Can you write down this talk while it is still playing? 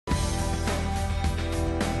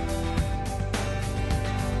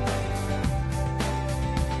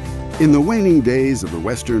In the waning days of the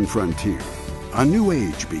western frontier, a new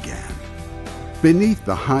age began. Beneath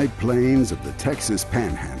the high plains of the Texas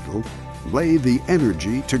Panhandle lay the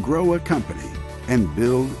energy to grow a company and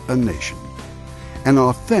build a nation. An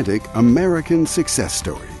authentic American success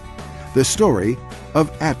story, the story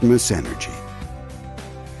of Atmos Energy.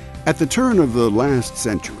 At the turn of the last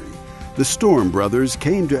century, the Storm brothers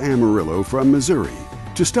came to Amarillo from Missouri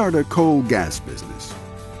to start a coal gas business.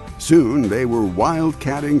 Soon they were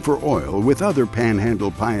wildcatting for oil with other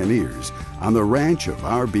Panhandle pioneers on the ranch of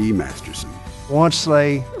R.B. Masterson. Once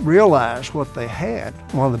they realized what they had,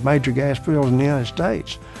 one of the major gas fields in the United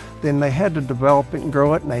States, then they had to develop it and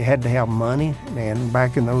grow it, and they had to have money. And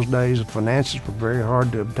back in those days, the finances were very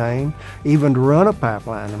hard to obtain, even to run a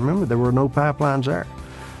pipeline. And remember, there were no pipelines there.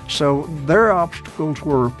 So their obstacles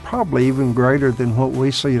were probably even greater than what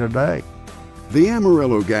we see today. The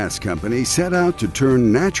Amarillo Gas Company set out to turn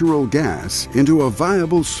natural gas into a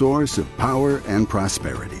viable source of power and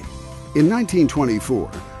prosperity. In 1924,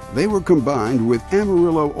 they were combined with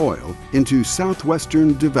Amarillo Oil into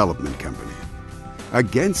Southwestern Development Company.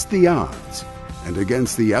 Against the odds and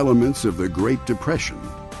against the elements of the Great Depression,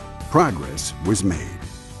 progress was made.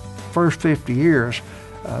 First 50 years,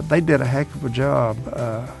 they did a heck of a job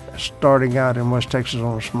starting out in West Texas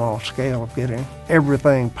on a small scale of getting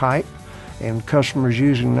everything piped and customers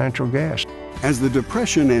using natural gas. As the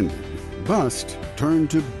Depression ended, bust turned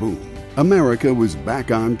to boom. America was back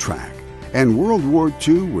on track, and World War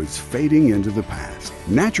II was fading into the past.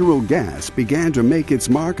 Natural gas began to make its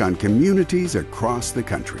mark on communities across the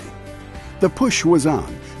country. The push was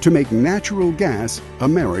on to make natural gas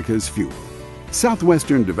America's fuel.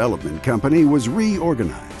 Southwestern Development Company was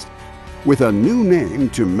reorganized. With a new name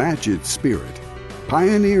to match its spirit,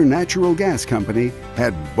 Pioneer Natural Gas Company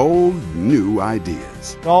had bold new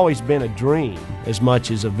ideas. It's always been a dream as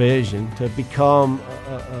much as a vision to become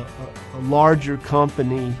a larger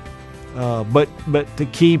company, but to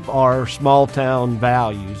keep our small town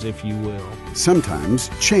values, if you will. Sometimes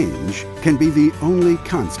change can be the only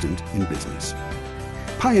constant in business.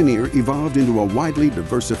 Pioneer evolved into a widely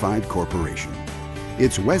diversified corporation.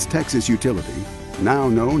 Its West Texas utility, now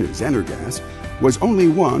known as Energas, was only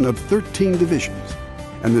one of 13 divisions,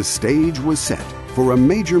 and the stage was set for a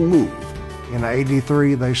major move. In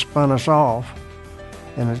 '83, they spun us off,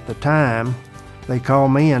 and at the time, they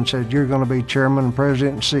called me and said, "You're going to be chairman,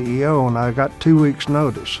 president, and CEO," and I got 2 weeks'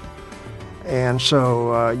 notice. And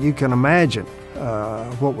so you can imagine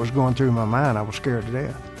what was going through my mind. I was scared to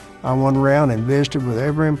death. I went around and visited with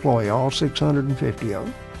every employee, all 650 of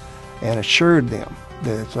them, and assured them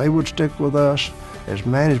that if they would stick with us as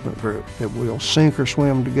management group, that we'll sink or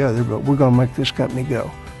swim together, but we're going to make this company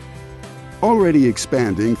go. Already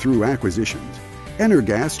expanding through acquisitions,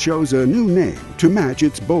 Energas chose a new name to match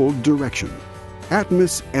its bold direction: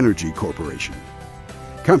 Atmos Energy Corporation.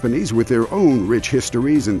 Companies with their own rich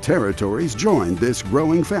histories and territories joined this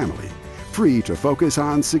growing family, free to focus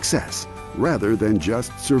on success rather than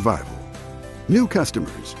just survival. New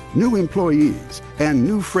customers, new employees, and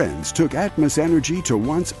new friends took Atmos Energy to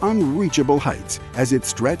once unreachable heights as it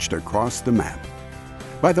stretched across the map.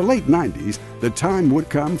 By the late 90s, the time would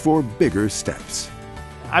come for bigger steps.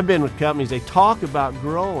 I've been with companies, they talk about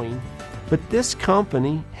growing, but this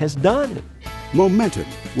company has done it. Momentum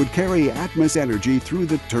would carry Atmos Energy through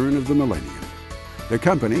the turn of the millennium. The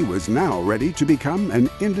company was now ready to become an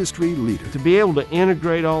industry leader. To be able to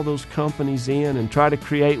integrate all those companies in and try to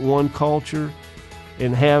create one culture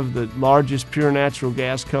and have the largest pure natural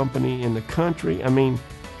gas company in the country,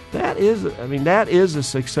 that is a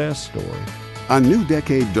success story. A new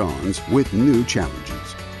decade dawns with new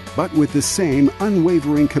challenges, but with the same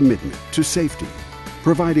unwavering commitment to safety,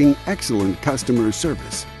 providing excellent customer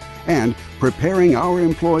service, and preparing our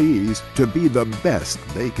employees to be the best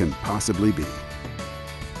they can possibly be.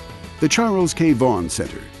 The Charles K. Vaughn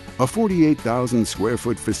Center, a 48,000 square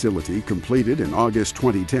foot facility completed in August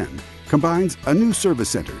 2010, combines a new service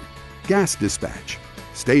center, gas dispatch,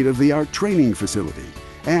 state-of-the-art training facility,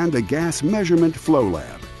 and a gas measurement flow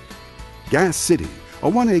lab. Gas City, a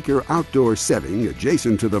 1-acre outdoor setting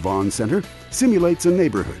adjacent to the Vaughn Center, simulates a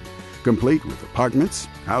neighborhood, complete with apartments,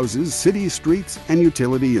 houses, city streets, and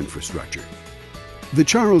utility infrastructure. The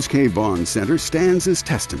Charles K. Vaughn Center stands as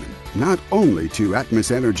testament not only to Atmos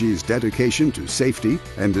Energy's dedication to safety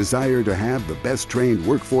and desire to have the best trained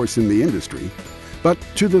workforce in the industry, but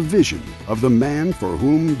to the vision of the man for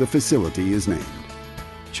whom the facility is named.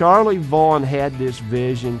 Charlie Vaughn had this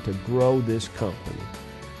vision to grow this company,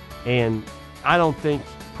 and I don't think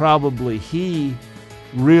probably he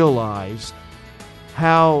realized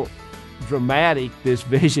how dramatic this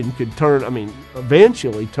vision could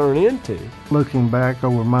eventually turn into. Looking back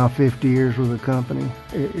over my 50 years with the company,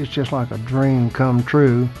 it's just like a dream come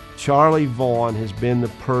true. Charlie Vaughn has been the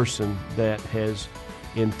person that has,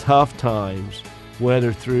 in tough times,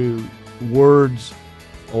 whether through words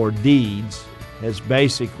or deeds, has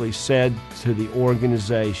basically said to the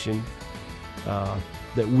organization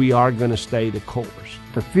that we are going to stay the course.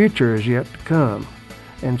 The future is yet to come.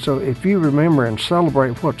 And so if you remember and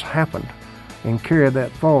celebrate what's happened and carry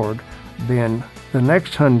that forward, then the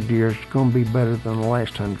next 100 years is going to be better than the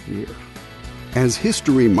last 100 years. As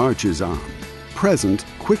history marches on, present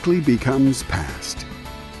quickly becomes past.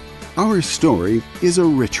 Our story is a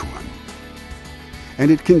rich one,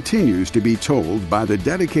 and it continues to be told by the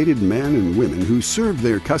dedicated men and women who serve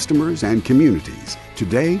their customers and communities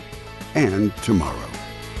today and tomorrow.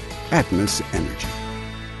 Atmos Energy.